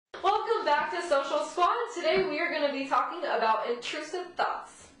Welcome back to Social Squad. Today we are going to be talking about intrusive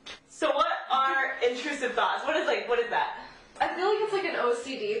thoughts. So what are intrusive thoughts? What is that? I feel like it's like an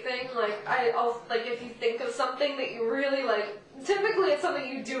OCD thing. Like if you think of something that you really like, typically it's something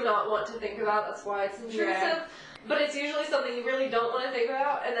you do not want to think about. That's why it's intrusive. Yeah. But it's usually something you really don't want to think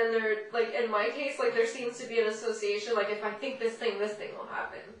about. And then there, like in my case, like there seems to be an association. Like if I think this thing will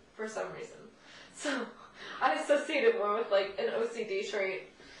happen for some reason. So I associate it more with like an OCD trait.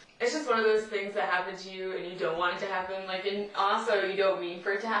 It's just one of those things that happen to you and you don't want it to happen. Like, and also you don't mean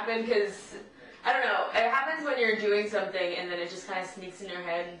for it to happen because, I don't know, it happens when you're doing something and then it just kind of sneaks in your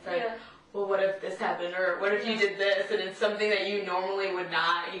head and it's like, well, what if this happened? Or what if you did this? And it's something that you normally would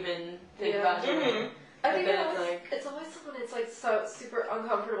not even think about doing. Mm-hmm. I think it's always someone it's like so super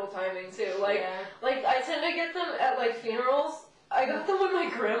uncomfortable timing too. Like I tend to get them at like funerals. I got them when my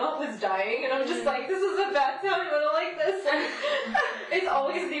grandma was dying, and I'm just like, this is a bad time. I don't like this. It's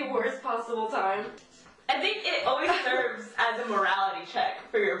always the worst possible time. I think it always serves as a morality check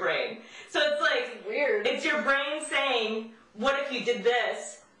for your brain. So it's like It's weird. It's your brain saying, "What if you did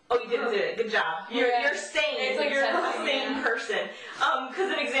this? Oh, you didn't do it. Good job. You're sane. It's like you're a testing, sane person."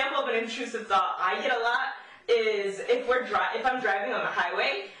 Because an example of an intrusive thought I get a lot is if I'm driving on the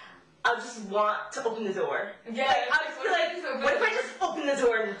highway. I'll just want to open the door. Yeah, like, I just feel like, what if I just open the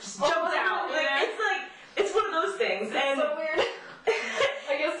door and just jump out? It's one of those things. And so weird.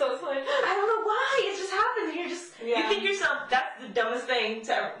 I guess so. It's fine. I don't know why. It just happens. You think to yourself, that's the dumbest thing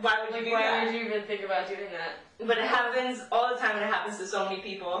to, why would you do that? Why would you even think about doing that? But it happens all the time and it happens to so many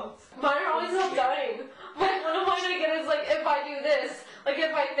people. Mine are always about dying. Like, one of mine I get is like, if I do this, like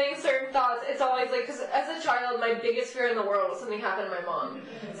if I think certain thoughts, it's always like, because as a child, my biggest fear in the world was something happened to my mom.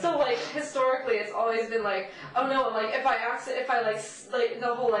 So like, historically, it's always been like, oh no, like if I step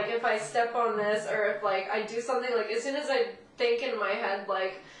on this, or if like I do something, like as soon as I think in my head,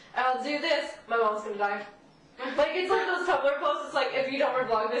 like, I'll do this, my mom's gonna die. Like, it's like those Tumblr posts, it's like, if you don't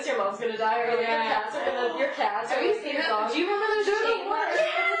reblog this, your mom's gonna die, or like, your cats Have you seen that? Do you remember those chain letters?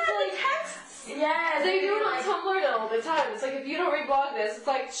 Yeah, texts. Yeah, they do it on Tumblr all the time. It's like, if you don't reblog this, it's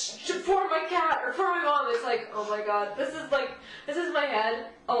like, for my cat, or for my mom, it's like, oh my god, this is my head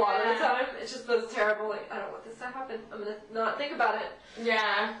a lot of the time. It's just those terrible, like, I don't want this to happen, I'm gonna not think about it.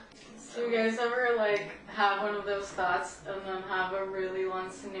 Yeah. So you guys ever, like, have one of those thoughts and then have a really long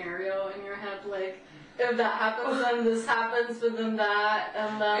scenario in your head, like, if that happens, then this happens, but then that,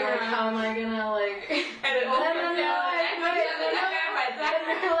 and then, like, how am I gonna, like, And then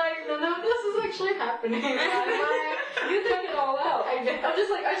you're like, none of this is actually happening. You think it all out. I'm just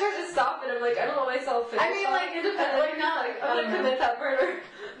like, I try to stop it, I'm like, I don't know myself. I mean, like, independently, not like, I'm gonna commit that murder.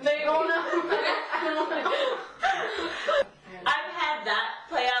 Maybe. Oh, no. I don't know. I've had that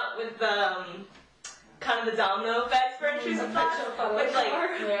play out with kind of the domino effect for intrusive thoughts. With like,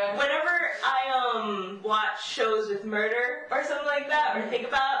 whenever I watch shows with murder or something like that, or think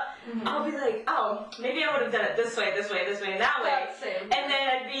about, I'll be like, oh, maybe I would have done it this way, and that way. Same. And then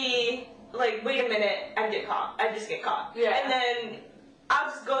I'd be like, wait a minute, I'd just get caught. Yeah. And then I'll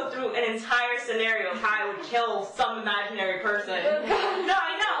just go through an entire scenario of how I would kill some imaginary person. No,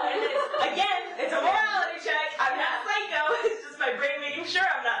 I know. And again, it's a morality check. I'm not psycho. It's just my brain making sure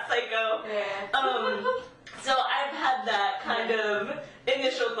I'm not psycho. Yeah. So I've had that kind of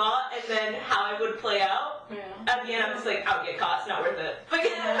initial thought, and then how I would play out. Yeah. At the end, I'm just like, I'll get caught. It's not worth it. But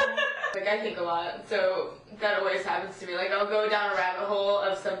Like, I think a lot, so that always happens to me. Like, I'll go down a rabbit hole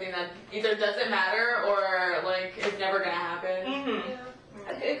of something that either doesn't matter or, like, is never gonna happen. Yeah.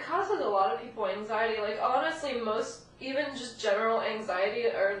 It causes a lot of people anxiety. Like, honestly, most, even just general anxiety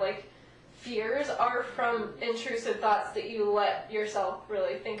or, like, fears are from intrusive thoughts that you let yourself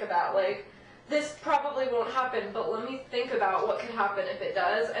really think about. Like, this probably won't happen, but let me think about what could happen if it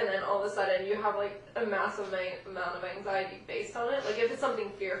does, and then all of a sudden you have, like, a massive amount of anxiety based on it. Like, if it's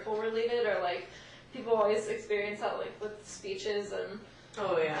something fearful related, or, like, people always experience that, like, with speeches and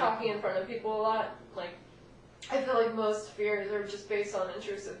talking in front of people a lot. Like, I feel like most fears are just based on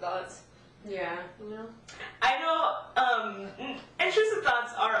intrusive thoughts. Yeah. You know? I know, intrusive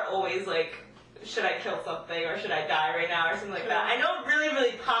thoughts are always like, should I kill something, or should I die right now, or something like that. I know a really,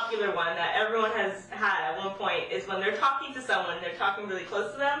 really popular one that everyone has had at one point is when they're talking to someone, they're talking really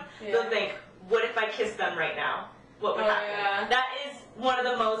close to them, they'll think, what if I kiss them right now? What would happen? Yeah. That is one of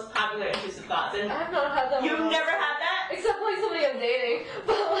the most popular intrusive thoughts. And I've not had that. you've never had that? Except like somebody I'm dating.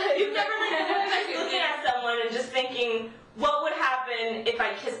 But like, You've never like looking at someone and just thinking, what would happen if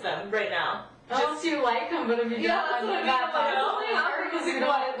I kissed them right now? Just you like them, but if you Yeah, don't, that's what I mean. not Like, possible. it's only Because you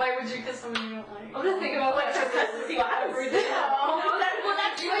don't, why would you kiss someone you don't like? I'm just thinking about like Just because see everything.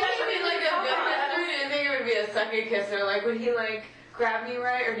 You think it would be like a good kiss, or do you think it would be a second kiss, or like would he like grab me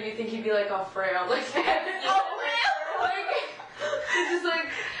right, or do you think he'd be like all frail? Like, it's just like,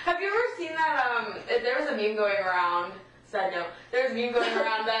 have you ever seen that? There was a meme going around. Side note, there was a meme going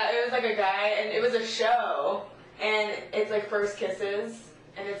around that it was like a guy, and it was a show, and it's like first kisses.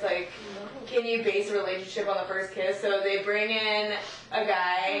 And it's like, can you base a relationship on the first kiss? So they bring in a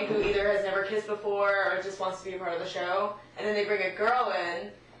guy who either has never kissed before or just wants to be a part of the show. And then they bring a girl in.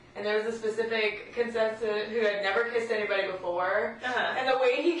 And there was a specific contestant who had never kissed anybody before. Uh-huh. And the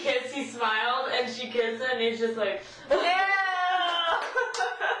way he kissed, he smiled and she kissed him. And he's just like, yeah!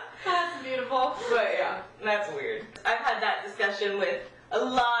 That's beautiful. But yeah. That's weird. I've had that discussion with a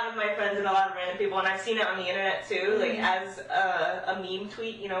lot of my friends and a lot of random people, and I've seen it on the internet too, like as a meme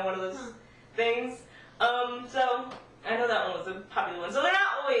tweet, you know, one of those things. So I know that one was a popular one. So they're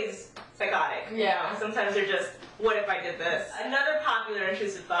not always psychotic. Yeah. You know? Sometimes they're just, what if I did this? Another popular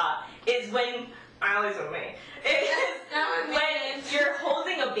intrusive thought is when, I always with me, is when you're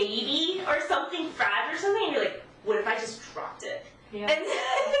holding a baby or something fragile or something, and you're like, what if I just dropped it? Yeah. And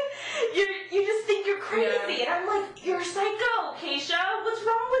you just think you're crazy, and I'm like, you're a psycho, Keisha. What's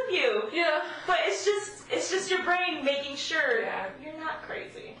wrong with you? Yeah. But it's just your brain making sure you're not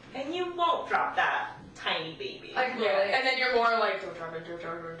crazy, and you won't drop that tiny baby. I can Yeah. relate. And then you're more like, don't drop it, don't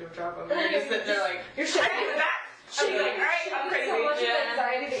drop it, don't drop it. And you're just sitting there like, You're shaking it back. She's like, all right, I'm crazy. So much Yeah.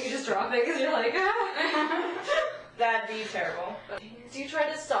 anxiety that you just drop it because you're like, ah. That'd be terrible. Do you try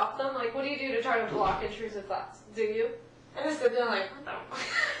to stop them? Like, what do you do to try to block intrusive thoughts? Do you? I just sit there like, what the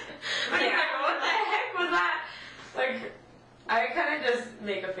what the heck was that? Like, I kind of just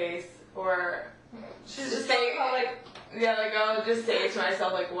make a face, or She's just say, like, yeah, like I'll just say to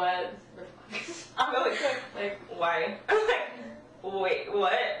myself, like, what? I'm always like, why? I'm like, wait,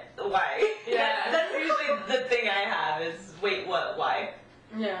 what? Why? Yeah. That's usually the thing I have is, wait, what? Why?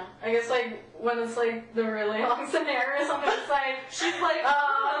 yeah. I guess like when it's like the really long scenario, something it's like she's like,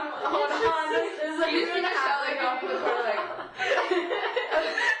 hold on, this is like You see Michelle like off the floor, like.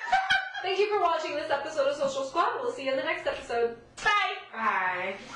 Thank you for watching this episode of Social Squad. We'll see you in the next episode. Bye. Bye.